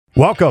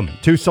Welcome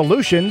to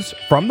Solutions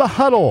from the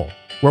Huddle,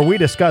 where we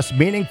discuss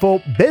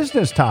meaningful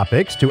business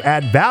topics to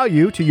add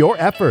value to your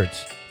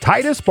efforts.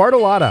 Titus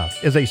Bartolotta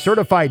is a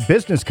certified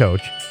business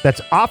coach that's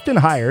often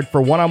hired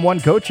for one-on-one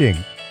coaching,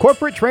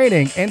 corporate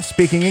training, and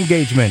speaking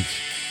engagements.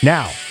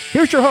 Now,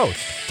 here's your host,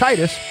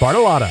 Titus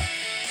Bartolotta.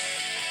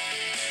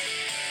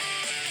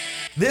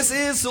 This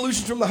is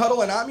Solutions from the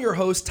Huddle, and I'm your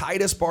host,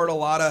 Titus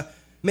Bartolotta.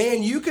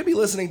 Man, you could be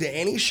listening to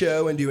any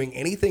show and doing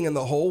anything in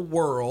the whole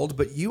world,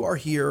 but you are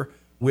here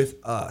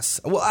with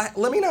us. Well,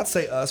 let me not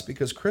say us,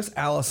 because Chris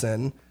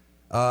Allison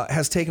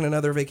has taken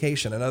another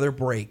vacation, another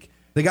break.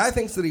 The guy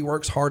thinks that he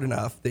works hard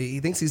enough, that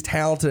he thinks he's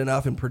talented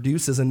enough and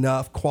produces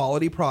enough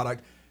quality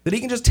product that he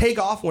can just take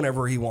off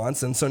whenever he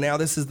wants. And so now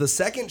this is the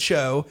second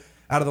show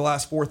out of the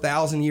last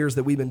 4,000 years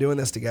that we've been doing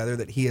this together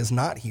that he is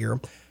not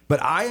here.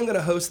 But I am going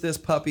to host this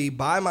puppy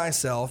by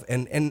myself,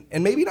 and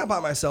maybe not by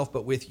myself,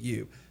 but with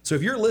you. So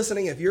if you're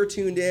listening, if you're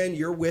tuned in,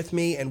 you're with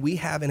me, and we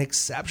have an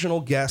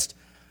exceptional guest.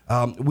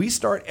 We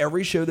start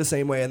every show the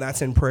same way, and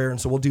that's in prayer, and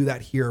so we'll do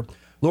that here.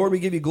 Lord, we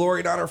give you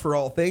glory and honor for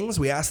all things.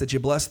 We ask that you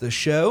bless the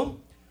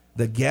show,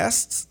 the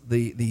guests,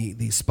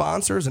 the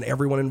sponsors, and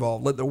everyone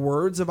involved. Let the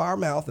words of our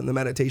mouth and the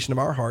meditation of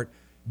our heart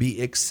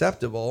be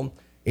acceptable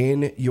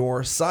in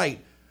your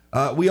sight.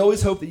 We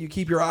always hope that you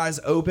keep your eyes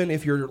open.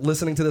 If you're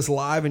listening to this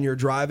live and you're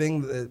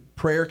driving,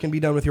 prayer can be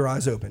done with your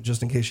eyes open,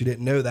 just in case you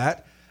didn't know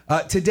that.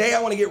 Today,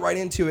 I want to get right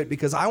into it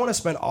because I want to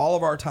spend all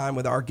of our time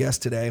with our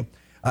guest today.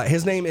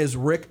 His name is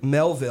Rick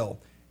Melville.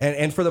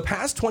 And for the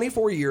past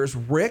 24 years,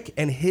 Rick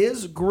and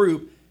his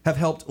group have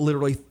helped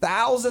literally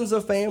thousands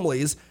of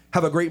families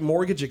have a great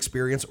mortgage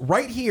experience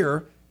right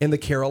here in the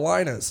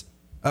Carolinas.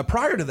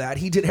 Prior to that,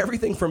 he did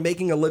everything from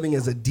making a living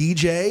as a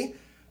DJ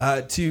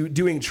to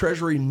doing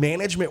treasury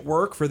management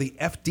work for the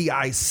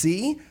FDIC.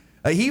 He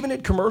even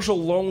did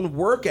commercial loan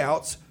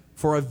workouts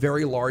for a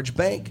very large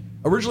bank.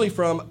 Originally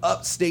from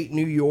upstate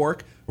New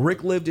York,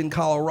 Rick lived in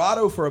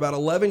Colorado for about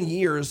 11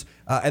 years,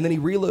 and then he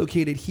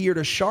relocated here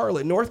to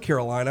Charlotte, North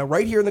Carolina,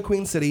 right here in the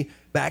Queen City,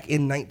 back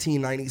in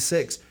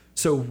 1996.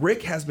 So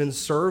Rick has been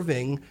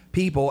serving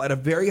people at a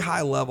very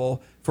high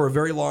level for a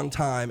very long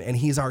time, and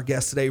he's our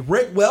guest today.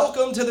 Rick,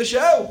 welcome to the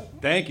show.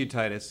 Thank you,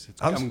 Titus.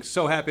 I'm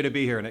so happy to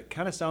be here, and it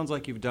kind of sounds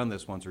like you've done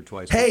this once or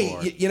twice before.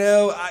 Hey, you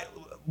know,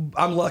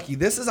 I'm lucky.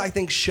 This is, I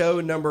think, show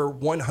number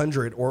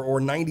 100 or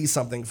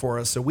 90-something for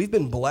us, so we've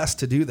been blessed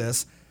to do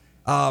this.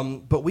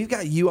 But we've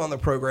got you on the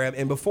program,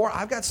 and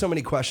I've got so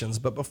many questions,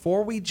 but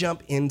before we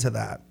jump into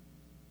that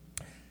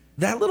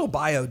little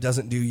bio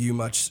doesn't do you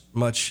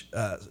much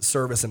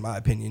service, in my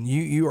opinion.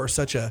 You are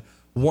such a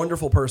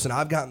wonderful person.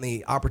 I've gotten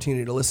the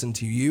opportunity to listen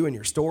to you and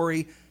your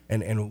story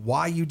and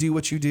why you do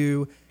what you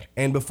do.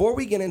 And before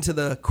we get into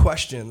the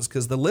questions,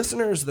 because the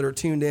listeners that are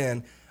tuned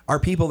in are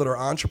people that are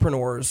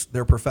entrepreneurs,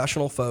 they're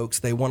professional folks,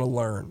 they want to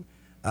learn.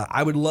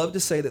 I would love to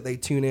say that they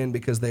tune in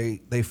because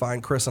they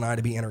find Chris and I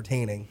to be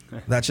entertaining.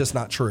 That's just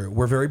not true.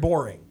 We're very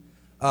boring.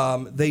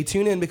 They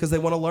tune in because they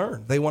want to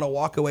learn. They want to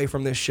walk away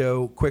from this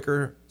show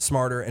quicker,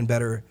 smarter, and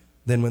better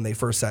than when they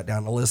first sat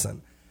down to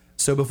listen.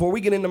 So before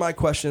we get into my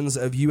questions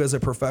of you as a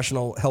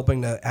professional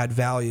helping to add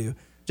value,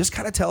 just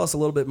kind of tell us a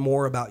little bit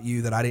more about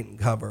you that I didn't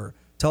cover.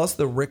 Tell us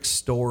the Rick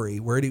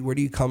story. Where do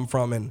you come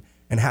from,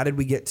 and how did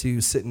we get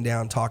to sitting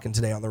down talking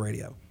today on the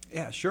radio?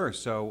 Yeah, sure.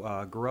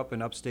 So grew up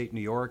in upstate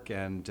New York,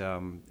 and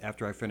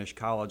after I finished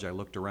college, I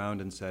looked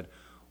around and said,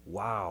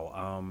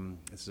 wow,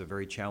 this is a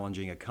very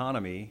challenging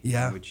economy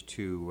in which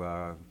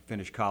to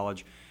finish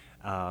college.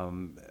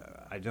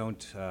 I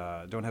don't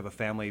have a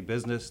family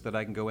business that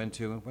I can go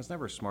into. I was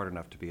never smart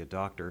enough to be a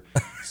doctor.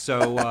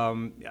 So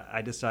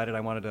I decided I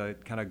wanted to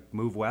kind of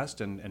move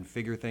west and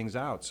figure things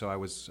out. So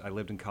I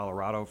lived in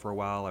Colorado for a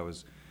while. I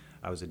was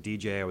a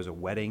DJ. I was a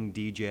wedding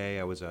DJ.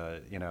 I was a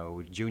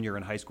junior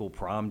and high school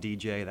prom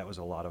DJ. That was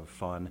a lot of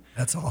fun.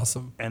 That's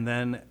awesome. And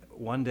then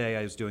one day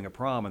I was doing a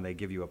prom, and they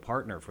give you a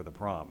partner for the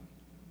prom.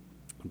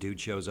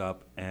 Dude shows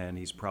up, and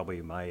he's probably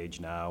my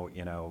age now,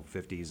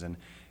 50s, and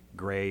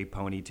gray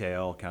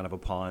ponytail, kind of a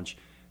paunch.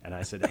 And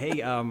I said, hey,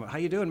 how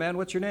you doing, man?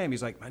 What's your name?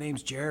 He's like, my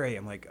name's Jerry.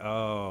 I'm like,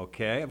 oh,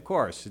 okay, of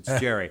course, it's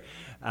Jerry.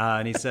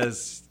 And he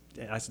says,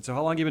 I said, so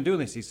how long have you been doing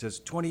this? He says,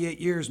 28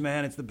 years,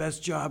 man. It's the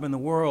best job in the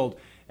world.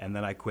 And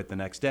then I quit the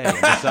next day and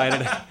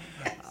decided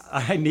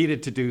I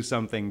needed to do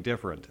something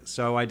different.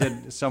 So I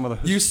did some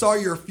of the... You saw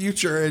your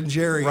future in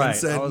Jerry and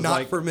said,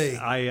 not for me.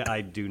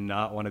 I do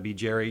not want to be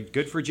Jerry.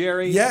 Good for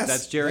Jerry. Yes.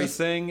 That's Jerry's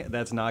thing.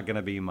 That's not going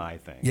to be my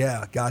thing.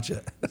 Yeah,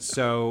 gotcha.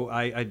 So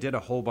I did a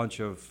whole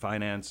bunch of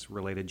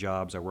finance-related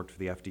jobs. I worked for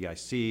the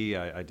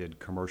FDIC. I did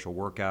commercial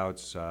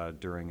workouts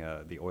during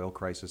the oil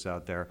crisis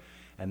out there.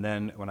 And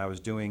then when I was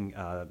doing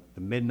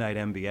the midnight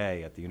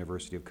MBA at the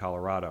University of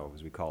Colorado,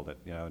 as we called it,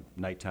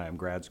 nighttime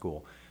grad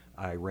school,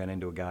 I ran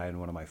into a guy in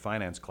one of my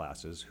finance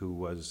classes who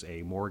was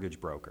a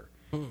mortgage broker.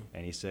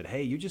 And he said,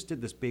 hey, you just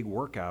did this big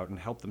workout and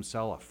helped them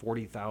sell a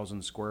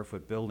 40,000 square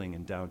foot building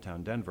in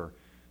downtown Denver.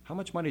 How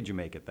much money did you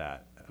make at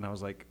that? And I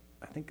was like,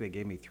 I think they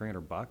gave me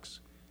 $300.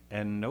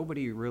 And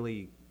nobody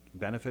really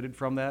benefited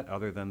from that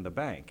other than the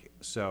bank.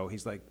 So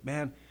he's like,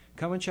 man,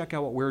 come and check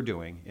out what we're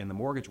doing in the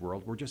mortgage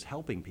world. We're just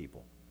helping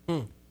people.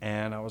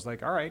 And I was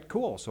like, all right,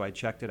 cool. So I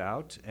checked it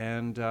out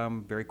and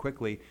very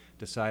quickly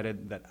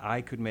decided that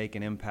I could make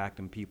an impact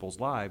in people's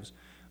lives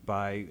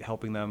by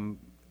helping them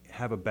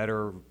have a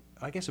better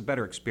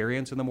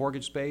experience in the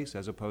mortgage space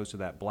as opposed to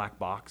that black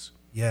box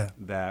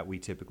that we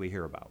typically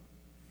hear about.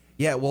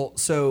 Yeah, well,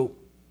 so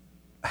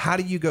how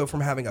do you go from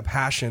having a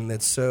passion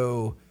that's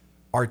so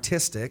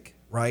artistic,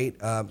 right,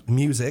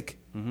 music,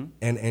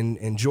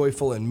 and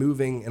joyful and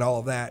moving and all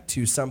of that,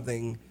 to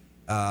something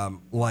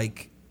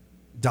like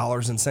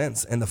dollars and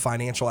cents and the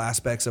financial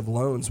aspects of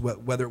loans,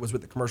 whether it was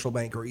with the commercial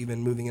bank or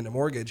even moving into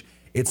mortgage?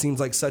 It seems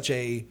like such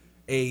a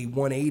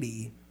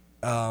 180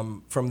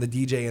 from the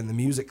DJ and the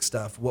music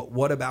stuff.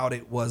 What about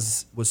it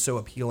was so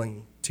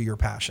appealing to your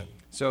passion?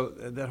 So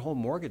that whole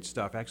mortgage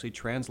stuff actually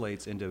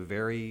translates into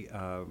very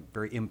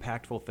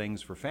impactful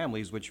things for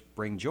families, which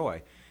bring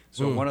joy.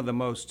 So one of the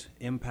most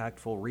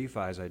impactful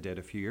refis I did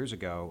a few years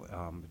ago,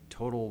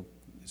 total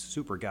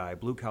super guy,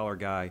 blue collar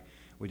guy,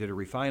 we did a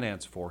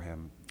refinance for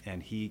him,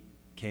 and he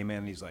came in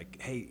and he's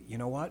like, hey, you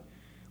know what?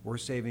 We're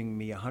saving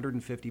me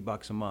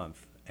 $150 a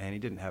month. And he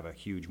didn't have a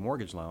huge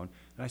mortgage loan.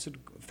 And I said,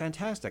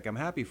 fantastic, I'm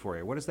happy for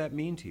you. What does that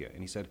mean to you?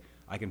 And he said,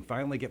 I can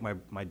finally get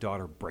my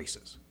daughter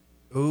braces.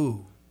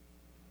 Ooh.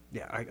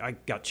 Yeah, I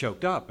got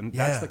choked up. And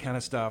that's the kind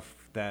of stuff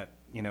that,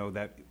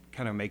 that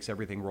kind of makes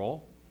everything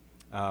roll.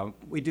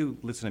 We do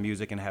listen to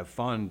music and have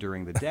fun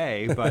during the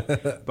day,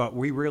 but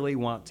we really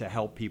want to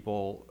help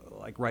people.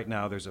 Like right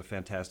now, there's a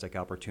fantastic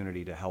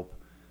opportunity to help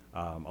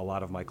a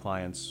lot of my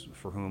clients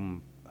for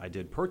whom I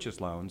did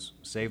purchase loans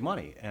save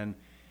money. And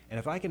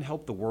if I can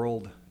help the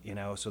world,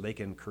 so they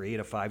can create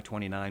a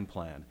 529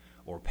 plan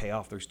or pay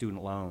off their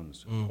student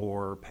loans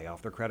or pay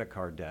off their credit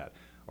card debt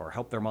or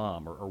help their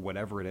mom or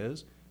whatever it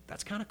is,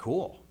 that's kind of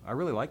cool. I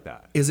really like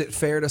that. Is it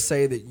fair to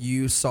say that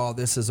you saw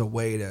this as a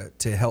way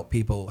to help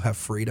people have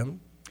freedom,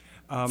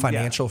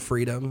 financial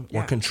freedom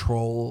or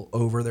control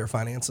over their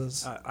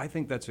finances? I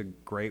think that's a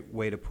great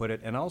way to put it.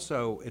 And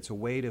also, it's a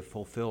way to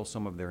fulfill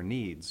some of their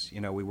needs.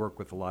 We work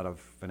with a lot of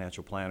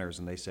financial planners,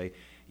 and they say,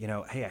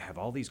 hey, I have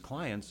all these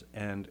clients,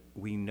 and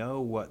we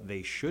know what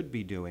they should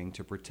be doing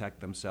to protect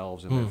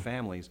themselves and their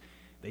families.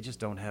 They just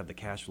don't have the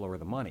cash flow or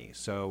the money.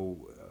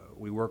 So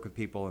we work with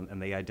people,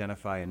 and they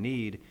identify a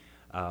need,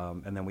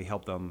 and then we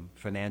help them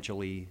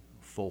financially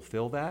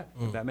fulfill that,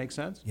 if that makes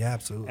sense. Yeah,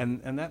 absolutely.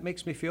 And that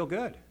makes me feel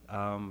good.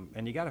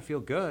 And you got to feel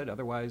good.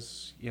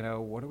 Otherwise,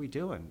 what are we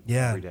doing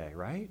every day,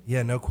 right?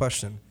 Yeah, no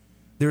question.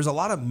 There's a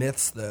lot of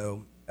myths,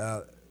 though.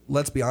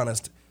 Let's be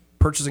honest.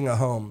 Purchasing a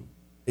home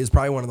is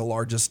probably one of the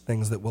largest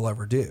things that we'll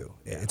ever do.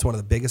 It's one of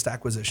the biggest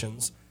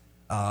acquisitions.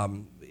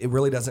 It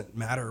really doesn't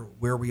matter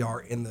where we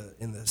are in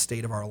the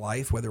state of our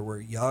life, whether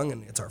we're young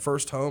and it's our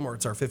first home or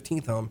it's our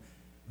 15th home.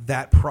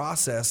 That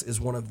process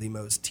is one of the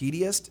most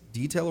tedious,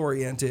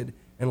 detail-oriented,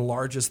 and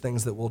largest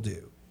things that we'll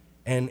do.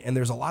 And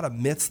there's a lot of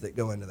myths that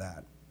go into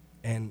that.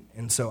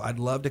 And so I'd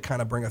love to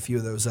kind of bring a few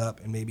of those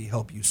up and maybe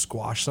help you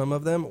squash some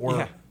of them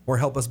or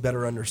help us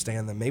better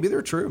understand them. Maybe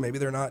they're true, maybe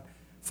they're not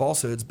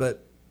falsehoods,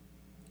 but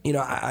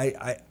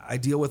I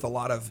deal with a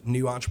lot of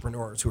new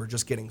entrepreneurs who are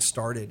just getting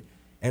started.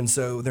 And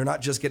so they're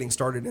not just getting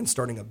started and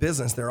starting a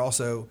business, they're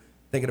also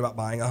thinking about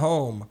buying a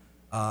home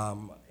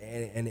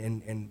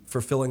and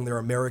fulfilling their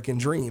American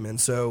dream. And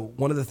so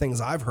one of the things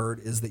I've heard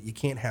is that you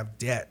can't have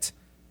debt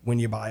when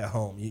you buy a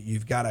home.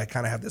 You've got to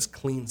kind of have this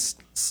clean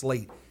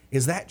slate.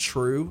 Is that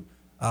true?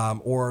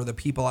 Or the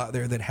people out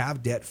there that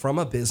have debt from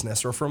a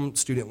business or from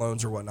student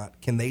loans or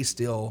whatnot, can they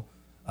still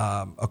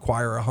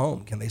acquire a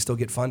home? Can they still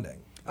get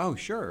funding? Oh,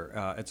 sure.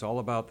 It's all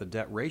about the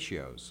debt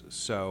ratios.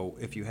 So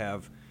if you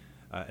have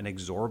an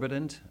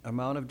exorbitant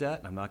amount of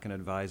debt, I'm not going to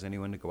advise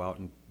anyone to go out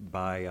and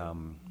buy,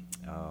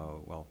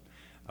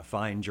 a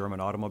fine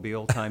German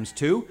automobile times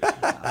 2.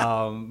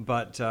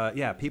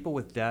 But people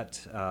with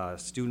debt,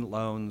 student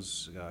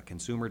loans,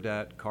 consumer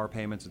debt, car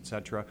payments,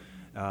 etc.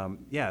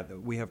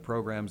 We have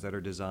programs that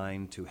are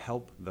designed to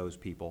help those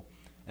people.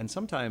 And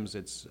sometimes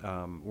it's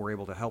we're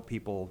able to help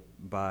people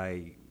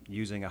by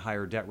using a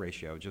higher debt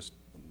ratio, just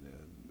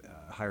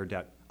higher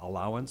debt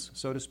allowance,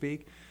 so to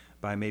speak,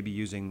 by maybe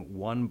using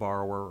one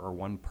borrower or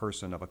one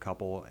person of a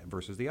couple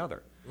versus the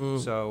other.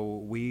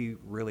 So we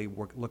really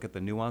look at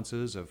the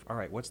nuances of, all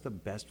right, what's the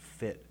best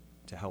fit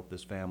to help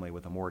this family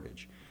with a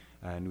mortgage?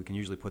 And we can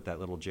usually put that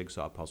little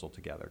jigsaw puzzle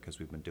together because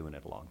we've been doing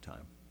it a long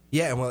time.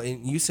 Yeah, well,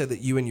 and you said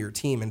that you and your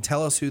team, and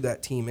tell us who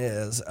that team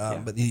is,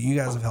 but you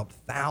guys have helped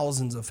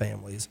thousands of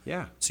families.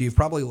 Yeah. So you've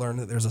probably learned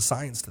that there's a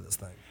science to this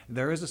thing.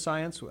 There is a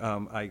science.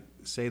 I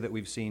say that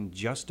we've seen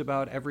just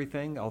about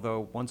everything,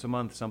 although once a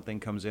month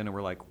something comes in and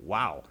we're like,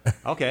 wow,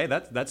 okay,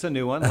 that's a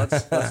new one.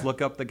 Let's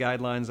look up the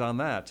guidelines on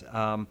that.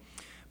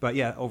 But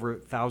yeah, over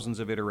thousands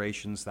of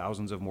iterations,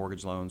 thousands of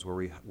mortgage loans where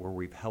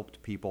we've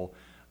helped people.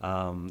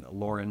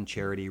 Lauren,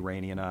 Charity,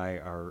 Rainey, and I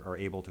are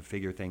able to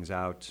figure things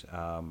out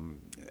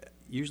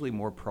usually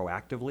more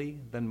proactively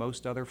than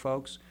most other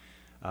folks.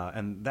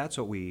 And that's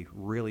what we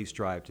really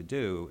strive to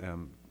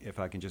do. If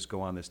I can just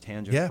go on this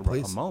tangent for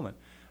please. a moment.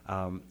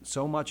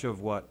 So much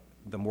of what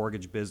the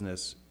mortgage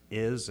business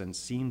is and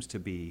seems to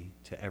be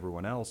to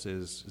everyone else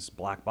is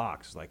black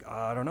box. Like,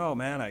 I don't know,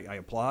 man. I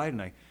applied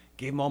and I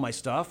gave them all my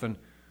stuff and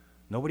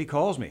nobody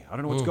calls me. I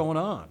don't know what's going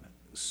on.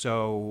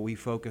 So we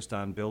focused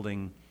on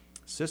building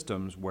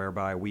systems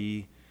whereby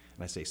we,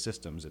 and I say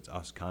systems, it's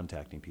us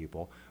contacting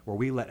people, where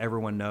we let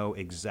everyone know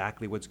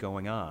exactly what's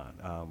going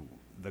on.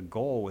 The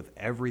goal with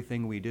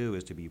everything we do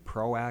is to be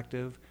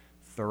proactive,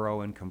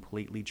 thorough, and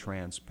completely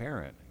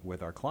transparent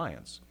with our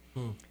clients.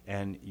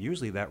 And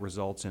usually that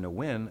results in a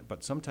win,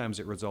 but sometimes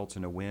it results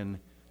in a win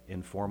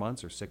in 4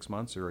 months or 6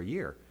 months or a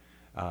year.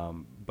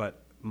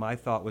 But my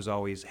thought was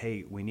always,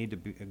 hey, we need to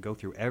go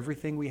through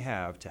everything we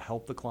have to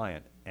help the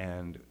client,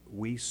 and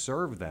we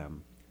serve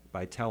them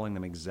by telling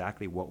them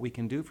exactly what we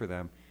can do for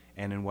them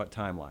and in what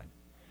timeline.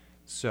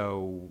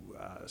 So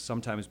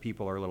sometimes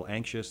people are a little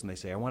anxious and they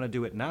say, I want to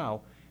do it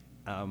now,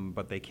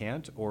 but they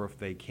can't, or if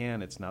they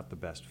can, it's not the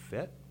best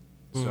fit.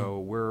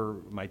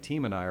 So my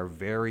team and I are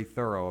very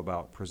thorough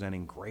about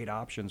presenting great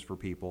options for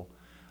people,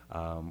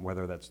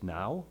 whether that's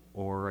now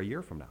or a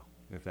year from now,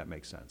 if that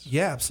makes sense.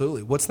 Yeah,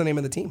 absolutely. What's the name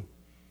of the team?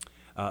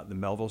 The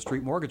Melville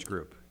Street Mortgage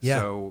Group. Yeah.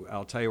 So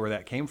I'll tell you where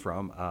that came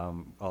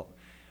from.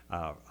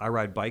 I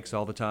ride bikes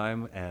all the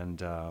time,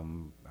 and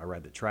I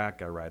ride the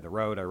track, I ride the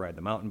road, I ride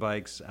the mountain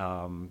bikes.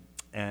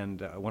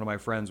 And one of my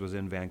friends was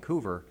in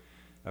Vancouver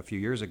a few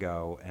years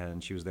ago,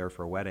 and she was there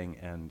for a wedding,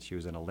 and she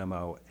was in a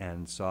limo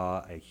and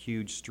saw a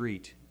huge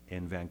street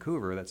in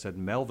Vancouver that said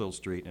Melville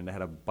Street, and it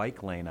had a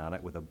bike lane on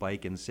it with a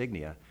bike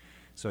insignia.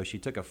 So she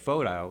took a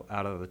photo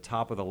out of the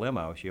top of the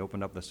limo. She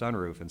opened up the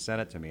sunroof and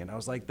sent it to me, and I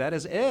was like, that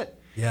is it.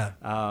 Yeah.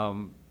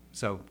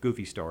 So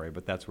goofy story,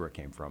 but that's where it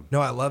came from. No,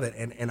 I love it.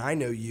 And I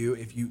know you,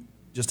 if you,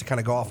 just to kind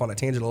of go off on a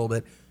tangent a little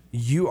bit,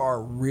 you are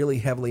really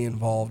heavily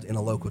involved in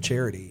a local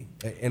charity.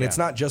 And it's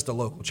not just a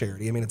local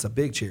charity. I mean, it's a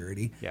big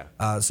charity.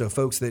 Yeah. So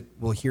folks that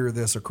will hear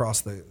this across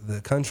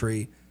the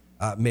country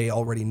may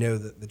already know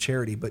the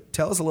charity. But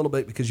tell us a little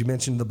bit, because you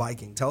mentioned the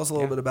biking. Tell us a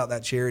little bit about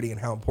that charity and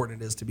how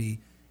important it is to be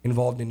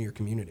involved in your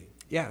community.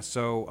 Yeah,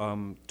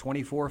 so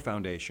 24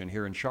 Foundation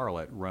here in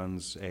Charlotte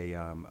runs a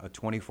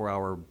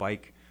 24-hour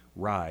bike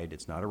ride.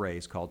 It's not a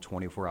race, called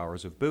 24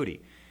 Hours of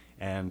Booty.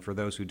 And for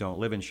those who don't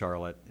live in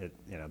Charlotte,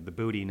 the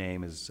Booty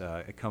name is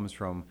it comes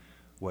from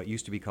what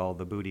used to be called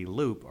the Booty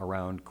Loop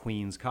around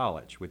Queens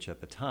College, which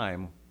at the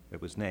time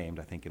it was named,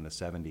 I think in the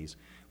 70s,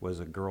 was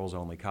a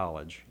girls-only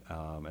college.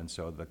 And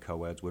so the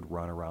co-eds would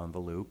run around the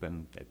loop,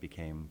 and it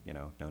became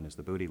known as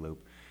the Booty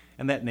Loop.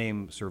 And that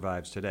name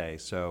survives today.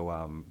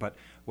 So, but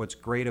what's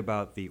great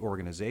about the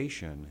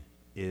organization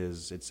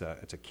is it's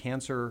a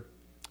cancer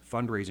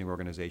fundraising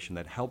organization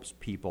that helps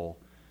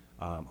people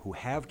who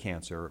have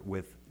cancer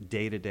with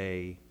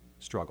day-to-day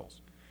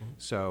struggles.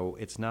 So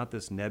it's not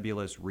this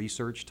nebulous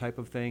research type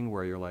of thing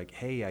where you're like,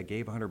 hey, I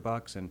gave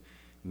 $100 and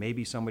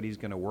maybe somebody's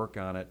going to work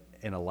on it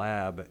in a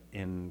lab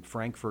in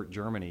Frankfurt,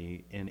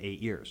 Germany in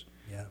 8 years.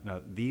 Yeah.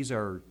 Now, these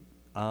are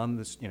on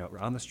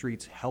the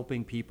streets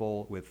helping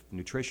people with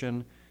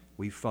nutrition.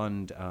 We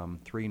fund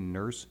 3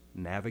 nurse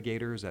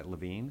navigators at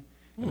Levine.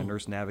 And the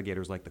nurse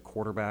navigator is like the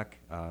quarterback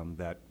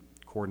that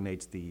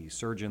coordinates the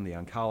surgeon, the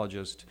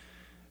oncologist,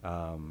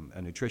 a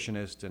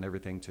nutritionist, and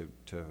everything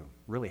to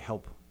really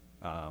help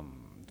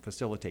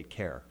facilitate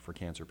care for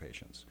cancer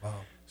patients. Wow.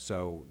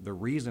 So the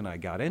reason I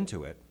got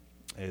into it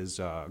is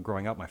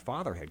growing up, my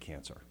father had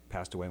cancer,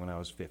 passed away when I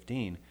was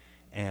 15.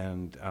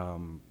 And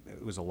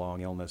it was a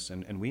long illness,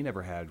 and we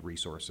never had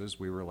resources.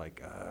 We were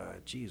like,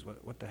 geez,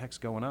 what the heck's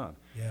going on?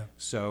 Yeah.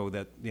 So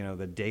that,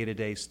 the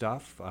day-to-day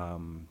stuff,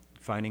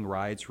 finding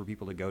rides for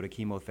people to go to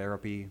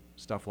chemotherapy,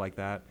 stuff like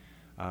that,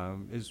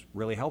 is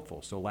really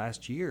helpful. So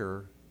last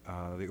year,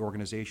 the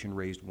organization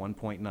raised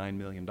 $1.9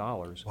 million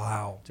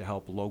Wow. to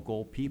help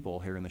local people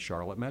here in the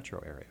Charlotte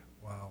metro area.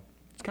 Wow.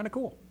 It's kind of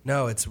cool.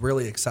 No, it's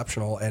really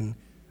exceptional. And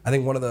I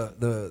think one of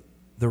the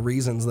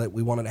reasons that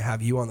we wanted to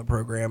have you on the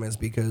program is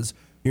because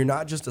you're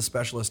not just a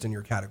specialist in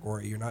your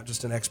category. You're not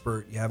just an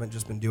expert. You haven't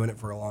just been doing it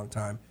for a long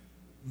time.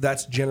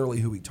 That's generally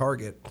who we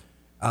target.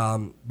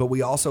 But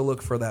we also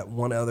look for that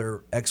one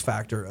other X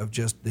factor of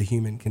just the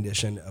human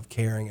condition of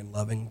caring and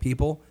loving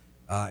people.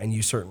 And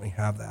you certainly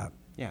have that.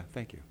 Yeah,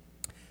 thank you.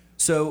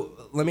 So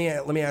let me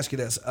ask you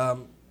this.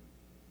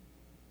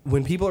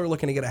 When people are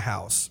looking to get a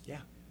house,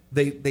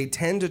 they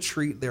tend to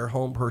treat their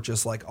home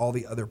purchase like all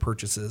the other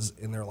purchases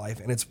in their life,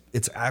 and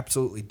it's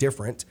absolutely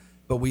different,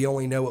 but we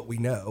only know what we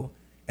know.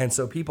 And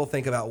so people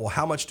think about, well,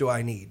 how much do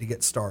I need to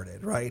get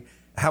started, right?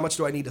 How much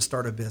do I need to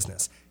start a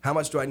business? How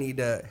much do I need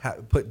to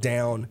put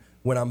down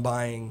when I'm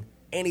buying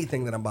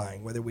anything that I'm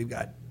buying, whether we've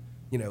got,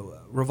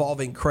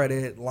 revolving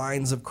credit,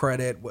 lines of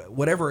credit,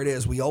 whatever it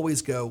is, we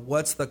always go,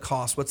 what's the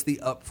cost? What's the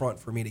upfront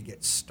for me to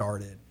get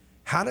started?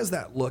 How does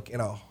that look in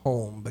a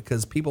home?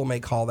 Because people may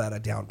call that a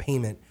down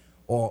payment,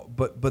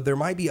 but there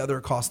might be other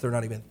costs they're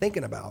not even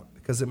thinking about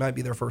because it might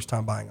be their first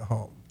time buying a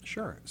home.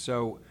 Sure.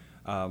 So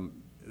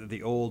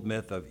the old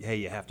myth of, hey,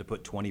 you have to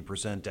put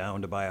 20%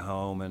 down to buy a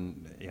home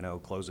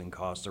and, closing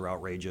costs are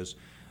outrageous,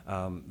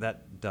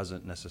 that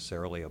doesn't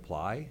necessarily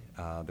apply.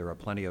 There are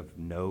plenty of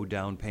no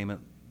down payment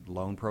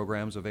loan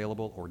programs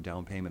available or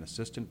down payment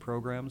assistant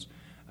programs.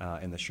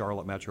 in the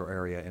Charlotte metro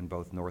area in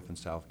both North and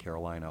South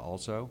Carolina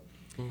also.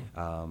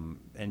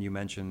 And you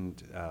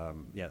mentioned,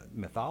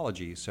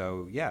 mythology.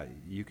 So,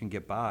 you can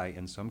get by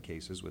in some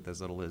cases with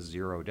as little as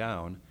 $0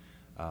 down.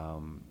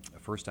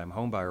 First-time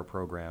homebuyer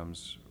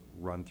programs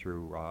run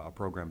through a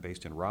program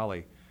based in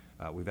Raleigh.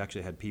 We've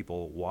actually had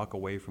people walk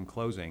away from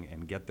closing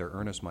and get their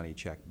earnest money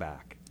check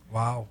back.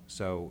 Wow.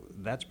 So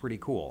that's pretty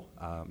cool.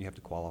 You have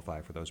to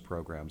qualify for those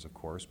programs, of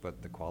course,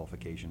 but the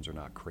qualifications are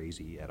not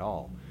crazy at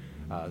all.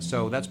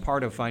 So that's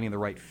part of finding the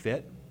right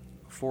fit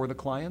for the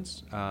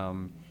clients.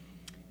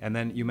 And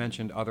then you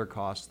mentioned other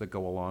costs that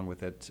go along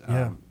with it.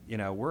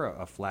 We're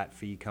a flat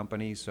fee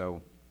company,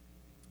 so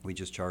we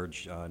just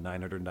charge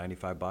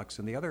 $995,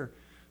 and the other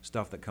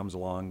stuff that comes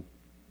along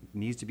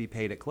needs to be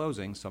paid at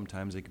closing.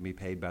 Sometimes it can be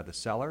paid by the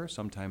seller.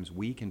 Sometimes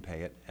we can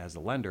pay it as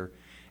the lender.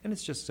 And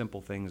it's just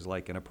simple things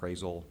like an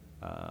appraisal,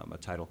 a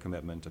title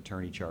commitment,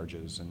 attorney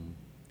charges, and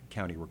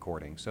county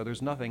recording. So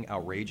there's nothing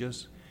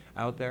outrageous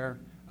out there,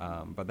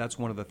 but that's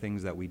one of the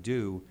things that we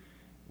do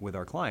with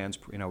our clients.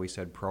 We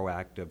said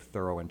proactive,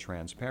 thorough, and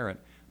transparent.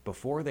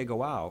 Before they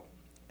go out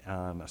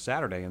on a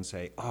Saturday and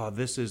say, oh,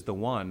 this is the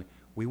one,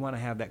 we want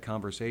to have that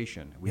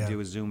conversation. We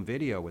do a Zoom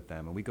video with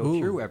them, and we go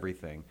through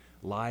everything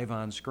live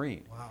on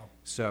screen. Wow.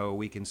 So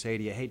we can say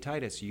to you, hey,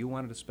 Titus, you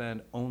wanted to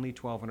spend only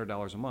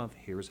 $1,200 a month.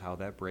 Here's how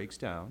that breaks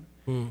down.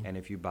 And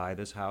if you buy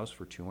this house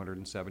for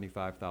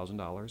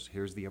 $275,000,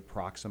 here's the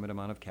approximate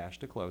amount of cash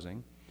to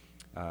closing,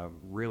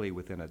 really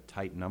within a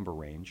tight number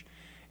range.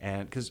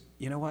 And because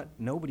you know what?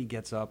 Nobody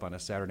gets up on a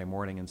Saturday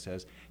morning and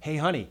says, hey,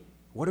 honey,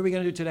 what are we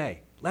going to do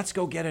today? Let's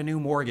go get a new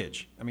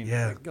mortgage. I mean,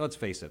 let's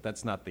face it,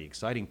 that's not the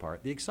exciting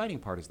part. The exciting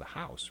part is the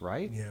house,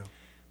 right? Yeah.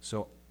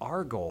 So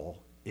our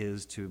goal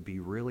is to be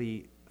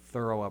really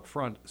thorough up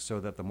front so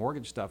that the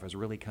mortgage stuff is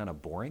really kind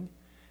of boring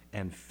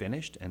and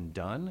finished and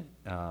done.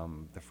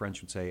 The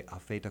French would say a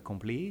fait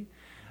accompli.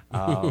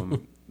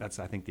 That's,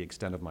 I think, the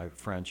extent of my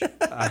French.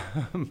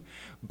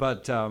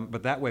 But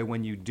that way,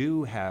 when you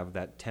do have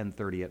that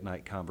 10:30 at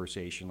night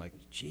conversation, like,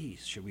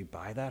 geez, should we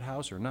buy that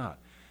house or not?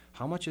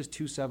 How much is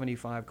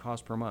 $275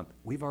 cost per month?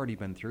 We've already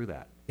been through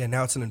that. Yeah,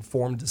 now it's an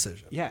informed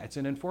decision. Yeah, it's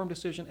an informed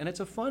decision, and it's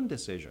a fun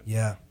decision.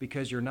 Yeah.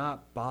 Because you're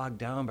not bogged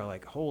down by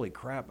like, holy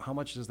crap, how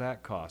much does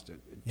that cost?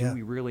 Do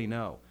we really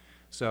know?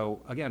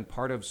 So again,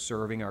 part of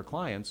serving our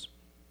clients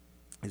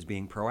is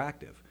being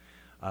proactive,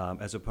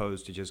 as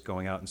opposed to just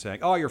going out and saying,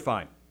 oh, you're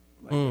fine.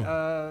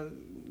 No,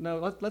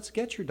 let's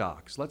get your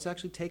docs. Let's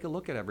actually take a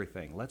look at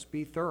everything. Let's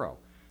be thorough.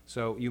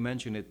 So you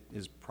mentioned it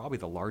is probably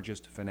the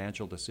largest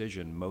financial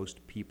decision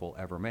most people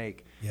ever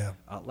make. Yeah.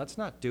 Let's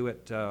not do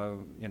it,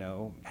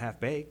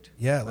 half-baked.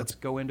 Yeah. Let's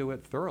go into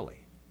it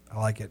thoroughly. I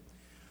like it.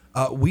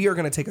 We are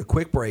going to take a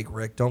quick break,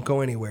 Rick. Don't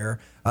go anywhere.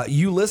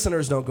 You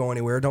listeners, don't go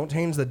anywhere. Don't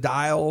change the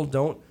dial.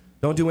 Don't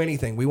do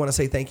anything. We want to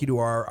say thank you to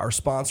our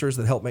sponsors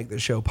that help make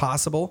this show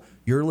possible.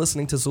 You're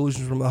listening to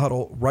Solutions from the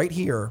Huddle right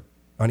here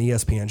on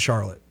ESPN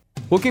Charlotte.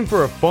 Looking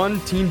for a fun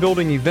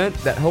team-building event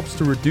that helps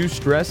to reduce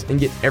stress and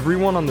get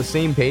everyone on the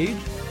same page?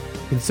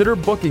 Consider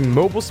booking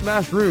Mobile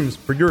Smash Rooms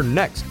for your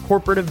next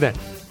corporate event.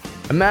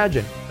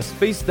 Imagine a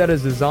space that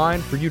is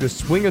designed for you to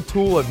swing a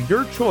tool of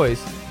your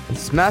choice and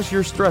smash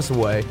your stress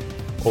away,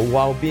 all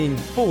while being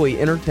fully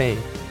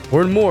entertained.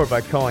 Learn more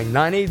by calling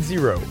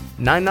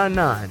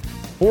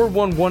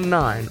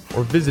 980-999-4119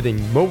 or visiting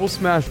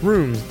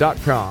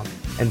mobilesmashrooms.com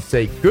and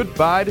say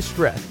goodbye to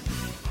stress.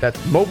 That's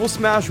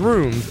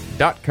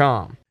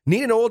mobilesmashrooms.com.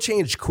 Need an oil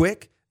change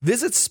quick?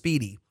 Visit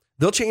Speedy.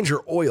 They'll change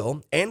your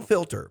oil and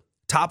filter,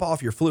 top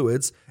off your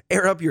fluids,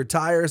 air up your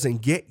tires,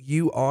 and get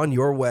you on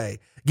your way.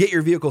 Get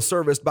your vehicle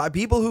serviced by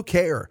people who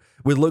care,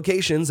 with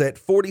locations at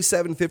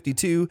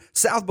 4752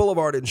 South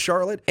Boulevard in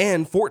Charlotte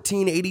and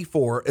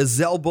 1484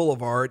 Ezell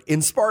Boulevard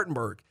in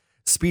Spartanburg.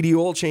 Speedy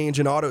Oil Change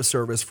and Auto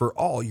Service for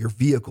all your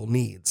vehicle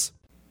needs.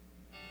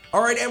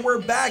 All right, and we're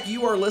back.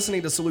 You are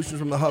listening to Solutions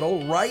from the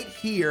Huddle right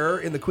here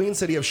in the Queen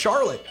City of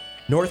Charlotte,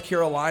 North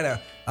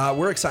Carolina.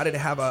 We're excited to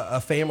have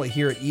a family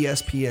here at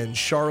ESPN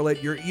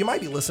Charlotte. You might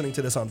be listening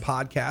to this on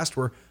podcast.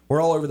 We're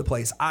all over the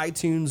place.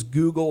 iTunes,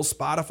 Google,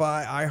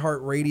 Spotify,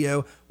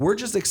 iHeartRadio. We're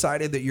just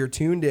excited that you're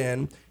tuned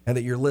in and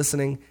that you're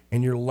listening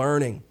and you're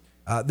learning.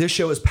 This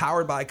show is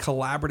powered by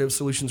Collaborative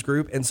Solutions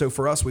Group. And so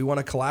for us, we want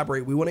to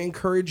collaborate. We want to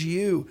encourage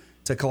you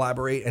to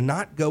collaborate and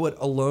not go it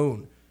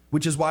alone,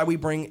 which is why we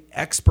bring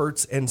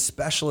experts and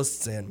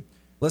specialists in.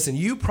 Listen,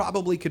 you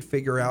probably could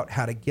figure out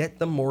how to get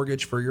the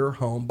mortgage for your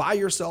home by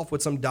yourself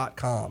with some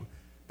 .com.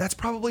 That's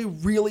probably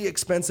really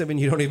expensive and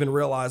you don't even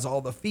realize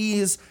all the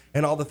fees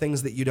and all the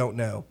things that you don't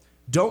know.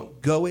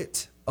 Don't go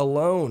it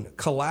alone.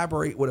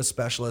 Collaborate with a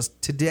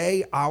specialist.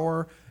 Today,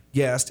 our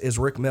guest is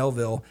Rick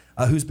Melville,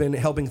 who's been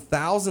helping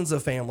thousands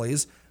of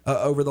families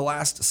over the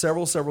last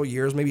several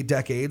years, maybe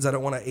decades. I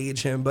don't want to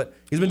age him, but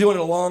he's been doing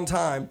it a long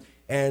time.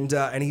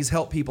 And he's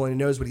helped people and he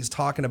knows what he's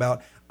talking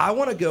about. I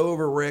want to go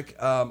over, Rick,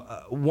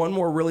 one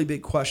more really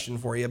big question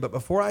for you. But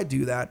before I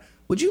do that,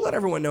 would you let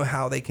everyone know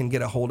how they can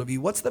get a hold of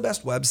you? What's the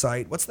best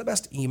website? What's the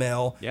best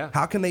email? Yeah.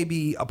 How can they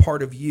be a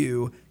part of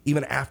you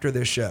even after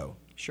this show?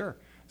 Sure.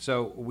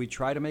 So we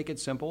try to make it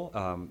simple.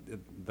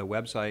 The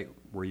website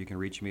where you can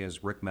reach me is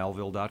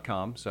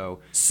rickmelville.com. So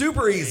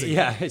super easy.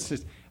 Yeah, it's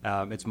just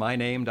it's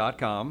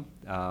myname.com,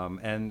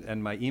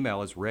 and my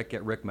email is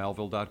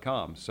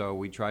rick@rickmelville.com. So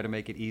we try to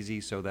make it easy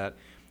so that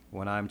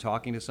when I'm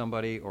talking to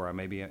somebody, or I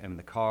maybe am in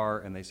the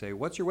car and they say,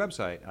 "What's your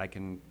website?" I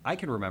can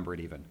remember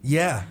it even.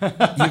 Yeah,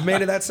 you've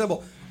made it that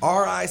simple.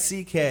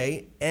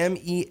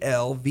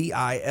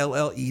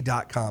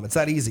 rickmelville.com. It's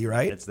that easy,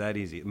 right? It's that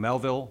easy.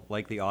 Melville,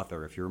 like the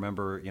author. If you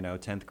remember,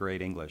 10th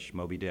grade English,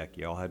 Moby Dick.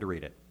 You all had to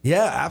read it.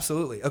 Yeah,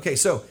 absolutely. Okay,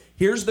 so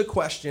here's the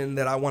question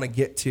that I want to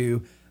get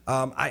to,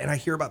 and I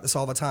hear about this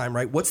all the time,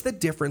 right? What's the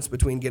difference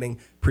between getting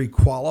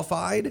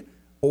pre-qualified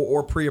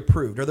or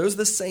pre-approved? Are those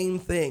the same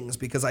things?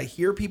 Because I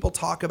hear people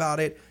talk about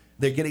it.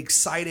 They get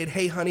excited.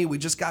 Hey, honey, we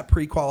just got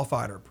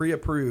pre-qualified or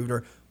pre-approved.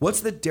 Or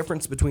what's the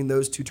difference between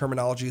those two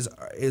terminologies?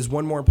 Is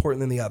one more important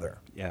than the other?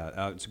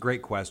 Yeah, it's a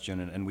great question,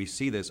 and we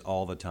see this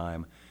all the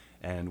time.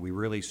 And we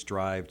really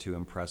strive to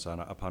impress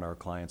upon our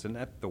clients and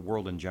the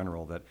world in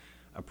general that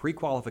a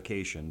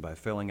pre-qualification, by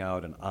filling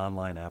out an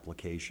online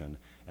application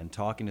and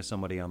talking to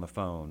somebody on the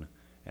phone,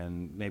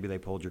 and maybe they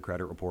pulled your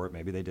credit report,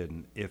 maybe they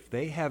didn't. If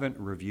they haven't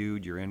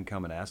reviewed your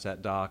income and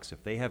asset docs,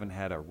 if they haven't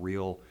had a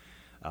real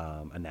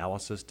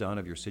analysis done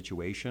of your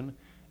situation,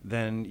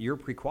 then you're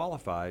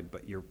pre-qualified,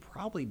 but you're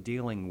probably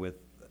dealing with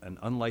an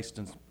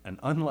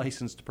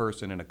unlicensed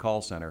person in a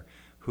call center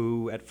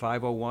who at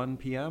 5:01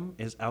 p.m.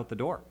 is out the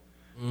door.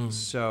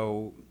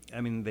 So,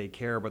 they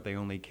care, but they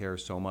only care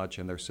so much,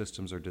 and their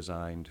systems are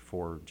designed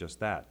for just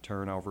that,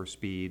 turnover,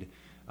 speed,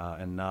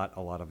 and not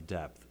a lot of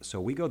depth.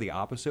 So we go the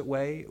opposite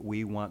way.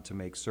 We want to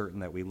make certain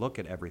that we look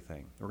at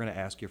everything. We're going to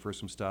ask you for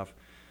some stuff,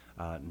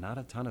 not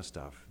a ton of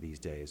stuff these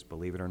days,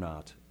 believe it or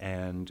not,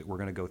 and we're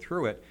going to go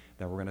through it.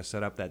 Then we're going to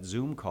set up that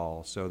Zoom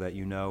call so that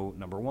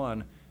number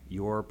one,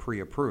 you're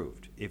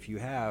pre-approved. If you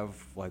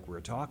have, like we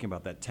were talking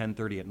about, that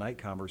 10:30 at night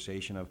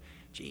conversation of,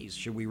 geez,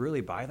 should we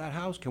really buy that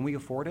house? Can we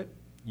afford it?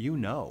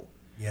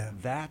 Yeah.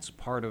 That's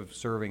part of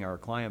serving our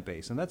client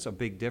base. And that's a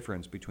big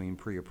difference between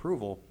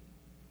pre-approval,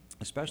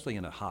 especially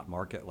in a hot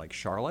market like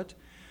Charlotte,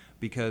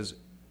 because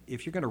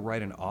if you're going to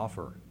write an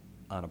offer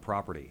on a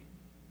property,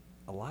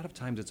 a lot of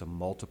times it's a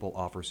multiple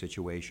offer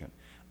situation.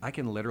 I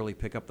can literally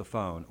pick up the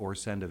phone or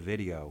send a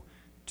video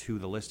to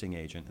the listing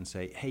agent and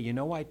say, hey, you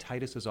know why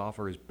Titus's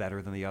offer is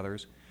better than the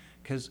others?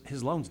 Because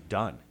his loan's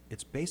done.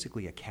 It's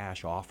basically a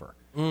cash offer.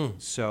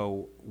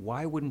 So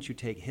why wouldn't you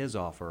take his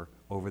offer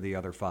over the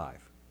other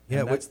five?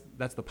 Yeah,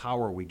 that's the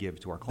power we give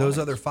to our clients.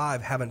 Those other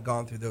five haven't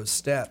gone through those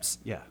steps.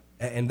 Yeah.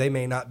 And they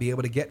may not be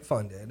able to get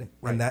funded.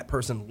 Right. And that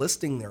person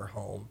listing their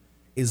home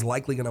is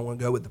likely going to want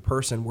to go with the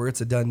person where it's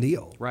a done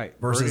deal. Right.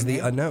 Versus the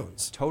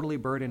unknowns. Totally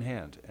bird in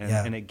hand.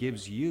 And it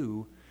gives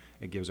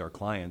our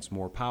clients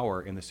more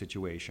power in the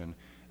situation.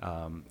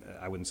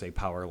 I wouldn't say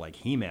power like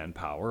He-Man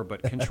power,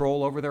 but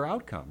control over their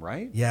outcome,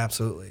 right? Yeah,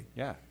 absolutely.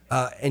 Yeah.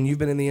 And you've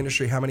been in the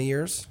industry how many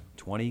years?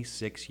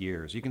 26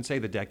 years. You can say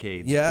the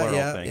decades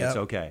plural thing. It's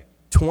okay.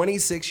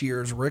 26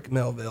 years.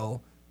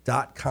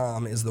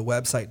 rickmelville.com is the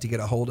website to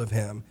get a hold of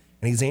him.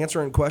 And he's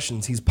answering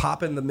questions. He's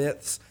popping the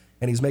myths,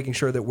 and he's making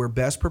sure that we're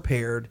best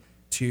prepared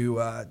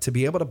to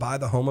be able to buy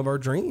the home of our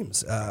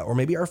dreams, or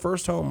maybe our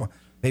first home,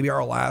 maybe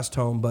our last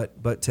home,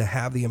 but to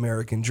have the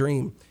American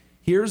dream.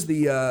 Here's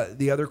the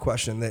other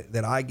question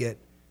that I get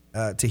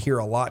to hear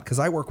a lot, because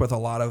I work with a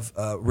lot of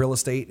real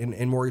estate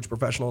and mortgage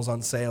professionals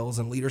on sales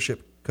and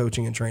leadership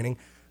coaching and training.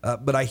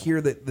 But I hear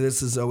that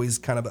this is always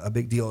kind of a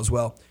big deal as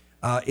well.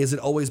 Is it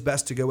always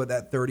best to go with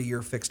that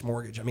 30-year fixed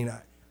mortgage?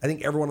 I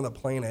think everyone on the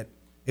planet,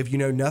 if you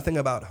know nothing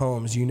about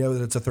homes, you know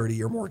that it's a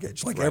 30-year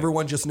mortgage. Like,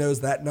 everyone just knows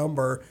that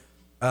number.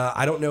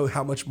 I don't know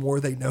how much more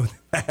they know than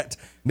that.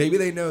 Maybe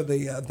they know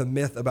the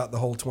myth about the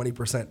whole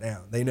 20%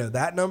 down. They know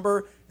that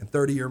number and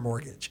 30-year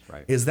mortgage.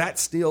 Right. Is that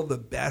still the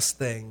best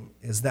thing?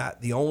 Is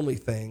that the only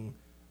thing?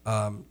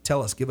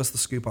 Tell us. Give us the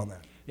scoop on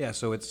that. Yeah,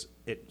 so it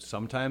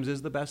sometimes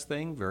is the best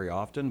thing, very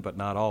often, but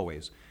not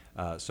always.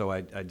 So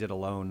I did a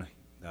loan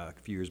a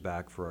few years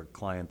back for a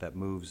client that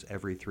moves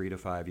every 3 to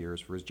 5 years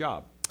for his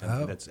job.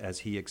 And that's as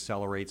he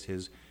accelerates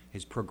his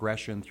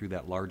progression through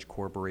that large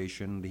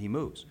corporation, he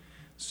moves.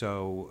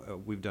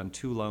 So we've done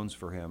 2 loans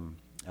for him,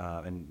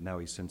 and now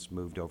he's since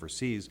moved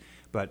overseas.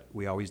 But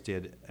we always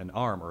did an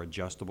ARM, or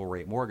adjustable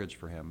rate mortgage,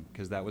 for him,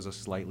 because that was a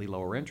slightly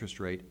lower interest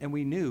rate, and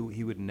we knew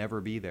he would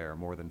never be there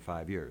more than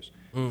 5 years,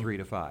 3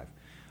 to 5.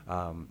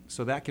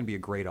 So that can be a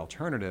great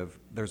alternative.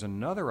 There's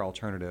another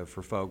alternative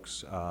for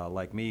folks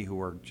like me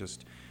who are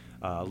just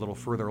a little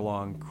further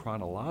along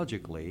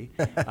chronologically.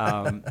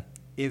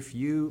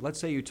 Let's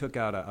say you took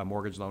out a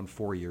mortgage loan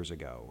 4 years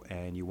ago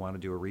and you want to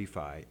do a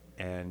refi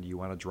and you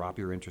want to drop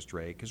your interest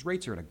rate, because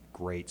rates are in a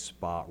great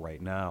spot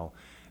right now.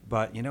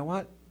 But you know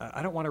what?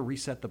 I don't want to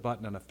reset the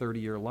button on a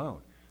 30-year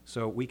loan.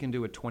 So we can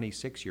do a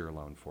 26-year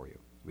loan for you.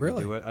 We can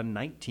do a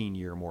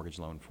 19-year mortgage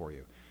loan for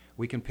you.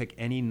 We can pick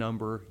any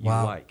number you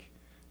like.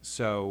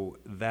 So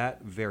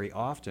that very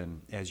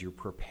often, as you're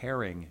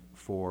preparing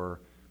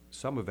for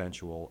some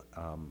eventual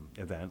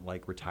event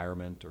like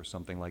retirement or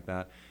something like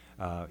that,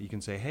 You can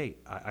say, hey,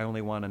 I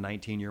only want a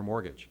 19-year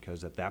mortgage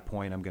because at that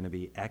point I'm going to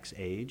be X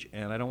age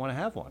and I don't want to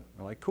have one.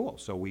 We're like, cool.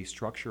 So we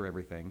structure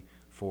everything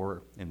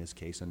for, in this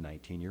case, a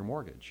 19-year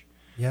mortgage.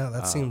 Yeah,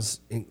 that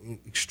seems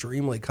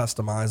extremely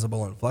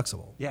customizable and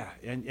flexible. Yeah,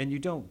 and you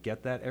don't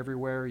get that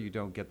everywhere. You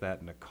don't get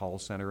that in a call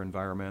center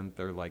environment.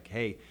 They're like,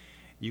 hey,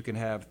 you can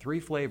have 3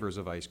 flavors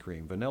of ice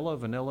cream, vanilla,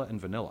 vanilla, and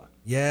vanilla.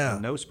 Yeah.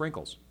 And no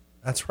sprinkles.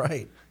 That's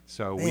right.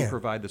 So we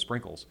provide the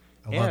sprinkles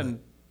and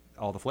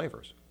all the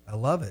flavors. I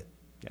love it.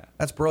 Yeah.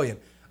 That's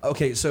brilliant.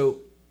 Okay,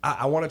 so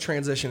I want to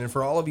transition. And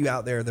for all of you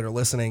out there that are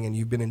listening and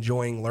you've been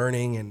enjoying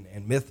learning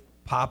and myth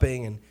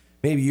popping, and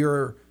maybe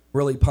you're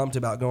really pumped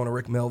about going to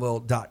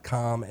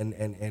rickmelville.com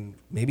and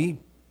maybe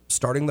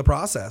starting the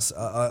process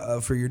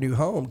for your new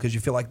home because you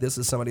feel like this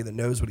is somebody that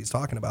knows what he's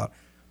talking about.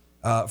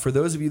 For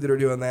those of you that are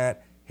doing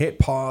that, hit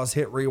pause,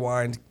 hit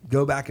rewind,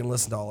 go back and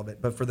listen to all of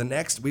it. But for the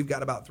next, we've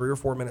got about 3 or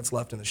 4 minutes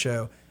left in the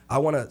show. I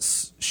want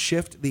to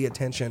shift the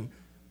attention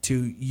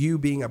to you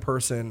being a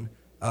person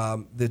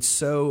that's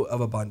so of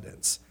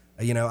abundance.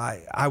 You know,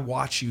 I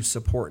watch you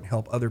support and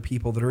help other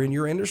people that are in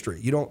your industry.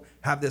 You don't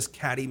have this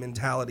catty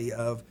mentality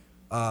of,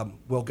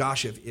 well,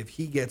 gosh, if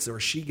he gets or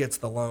she gets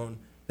the loan,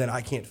 then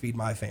I can't feed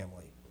my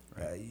family.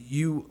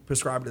 You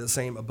prescribe to the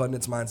same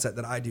abundance mindset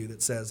that I do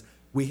that says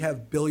we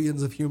have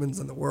billions of humans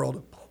in the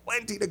world,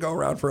 plenty to go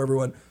around for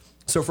everyone.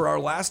 So for our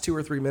last 2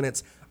 or 3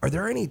 minutes, are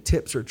there any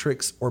tips or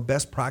tricks or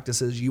best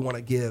practices you want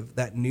to give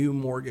that new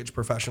mortgage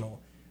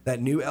professional, that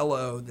new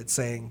LO that's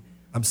saying,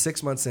 I'm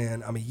 6 months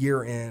in, I'm a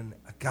year in,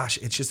 gosh,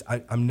 it's just,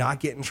 I'm not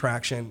getting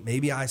traction.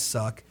 Maybe I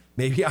suck.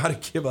 Maybe I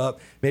ought to give up.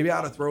 Maybe I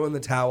ought to throw in the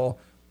towel.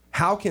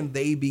 How can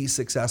they be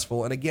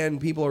successful? And again,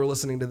 people are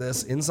listening to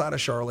this inside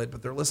of Charlotte,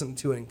 but they're listening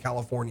to it in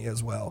California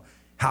as well.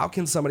 How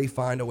can somebody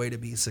find a way to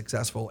be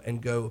successful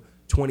and go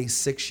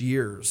 26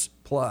 years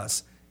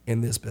plus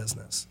in this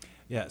business?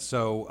 Yeah,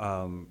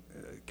 so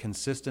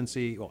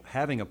consistency, well,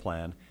 having a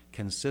plan,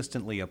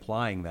 consistently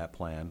applying that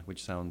plan,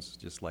 which sounds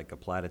just like a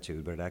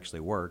platitude, but it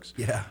actually works.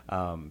 Yeah.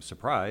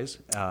 Surprise,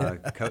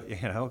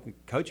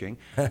 coaching,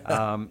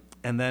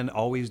 and then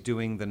always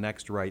doing the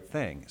next right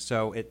thing.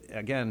 So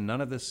again,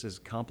 none of this is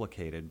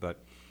complicated,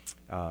 but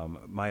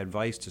my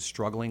advice to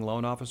struggling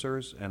loan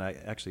officers, and I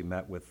actually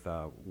met with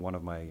one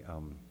of my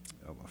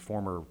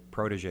former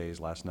proteges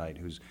last night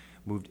who's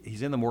moved,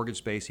 he's in the mortgage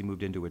space, he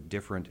moved into a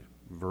different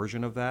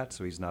version of that,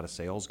 so he's not a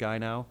sales guy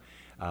now.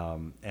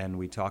 And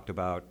we talked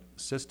about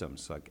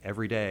systems, like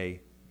every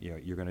day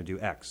you're going to do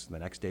X, the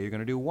next day you're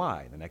going to do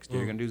Y, the next day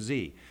you're going to do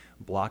Z,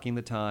 blocking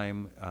the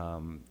time.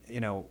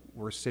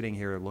 We're sitting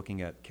here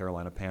looking at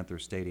Carolina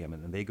Panthers Stadium,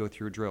 and they go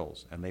through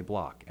drills, and they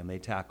block, and they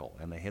tackle,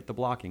 and they hit the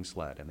blocking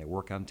sled, and they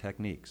work on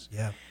techniques.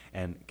 Yeah.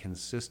 And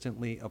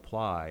consistently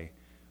apply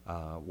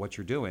what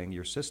you're doing,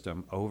 your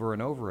system, over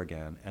and over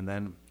again. And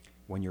then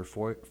when you're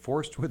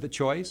forced with a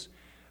choice,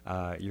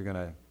 you're going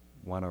to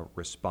want to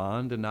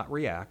respond and not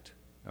react.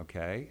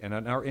 Okay, and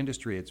in our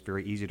industry, it's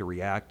very easy to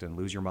react and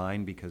lose your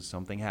mind because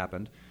something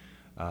happened,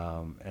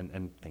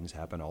 and things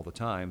happen all the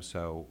time.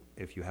 So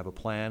if you have a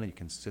plan and you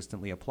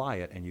consistently apply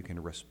it and you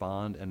can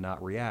respond and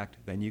not react,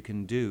 then you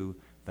can do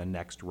the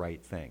next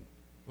right thing.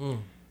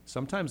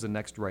 Sometimes the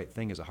next right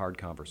thing is a hard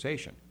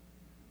conversation,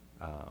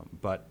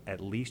 but at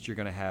least you're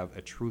going to have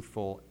a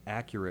truthful,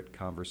 accurate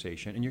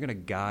conversation, and you're going to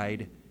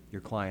guide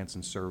your clients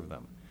and serve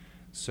them.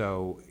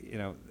 So,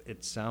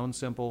 it sounds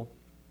simple.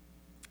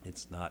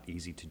 It's not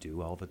easy to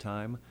do all the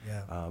time,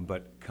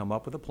 but come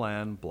up with a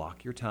plan,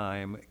 block your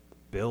time,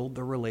 build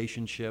the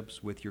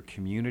relationships with your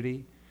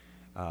community,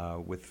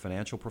 with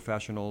financial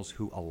professionals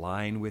who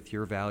align with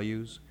your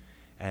values,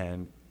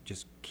 and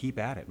just keep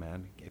at it,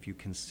 man. If you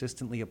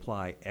consistently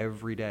apply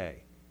every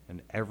day,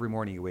 and every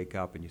morning you wake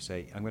up and you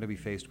say, I'm going to be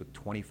faced with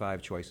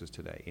 25 choices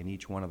today, and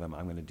each one of them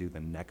I'm going to do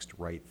the next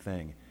right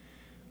thing,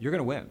 you're going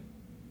to win.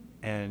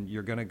 And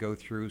you're going to go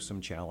through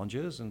some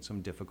challenges and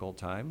some difficult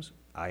times.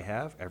 I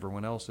have.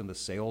 Everyone else in the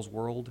sales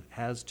world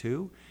has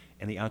too.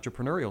 In the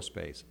entrepreneurial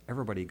space,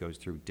 everybody goes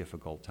through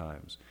difficult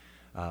times.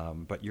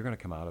 But you're going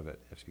to come out of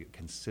it if you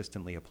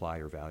consistently apply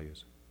your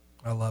values.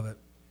 I love it.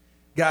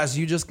 Guys,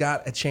 you just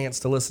got a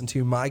chance to listen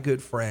to my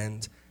good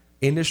friend,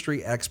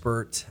 industry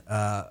expert,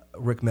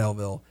 Rick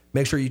Melville.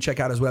 Make sure you check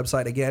out his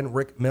website again,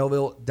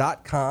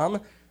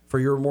 rickmelville.com. for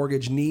your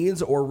mortgage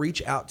needs, or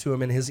reach out to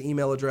him, and his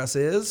email address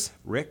is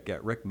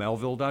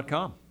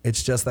rick@rickmelville.com.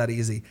 It's just that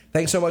easy.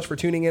 Thanks so much for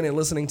tuning in and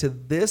listening to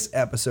this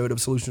episode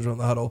of Solutions from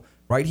the Huddle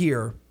right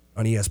here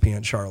on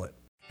ESPN Charlotte.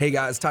 Hey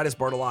guys, Titus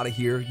Bartolotta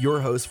here, your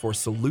host for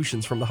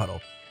Solutions from the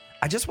Huddle.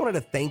 I just wanted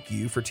to thank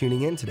you for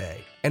tuning in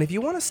today. And if you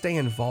want to stay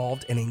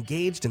involved and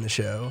engaged in the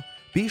show,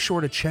 be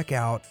sure to check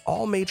out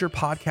all major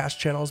podcast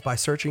channels by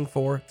searching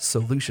for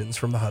Solutions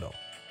from the Huddle.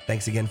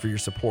 Thanks again for your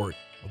support.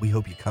 We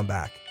hope you come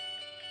back.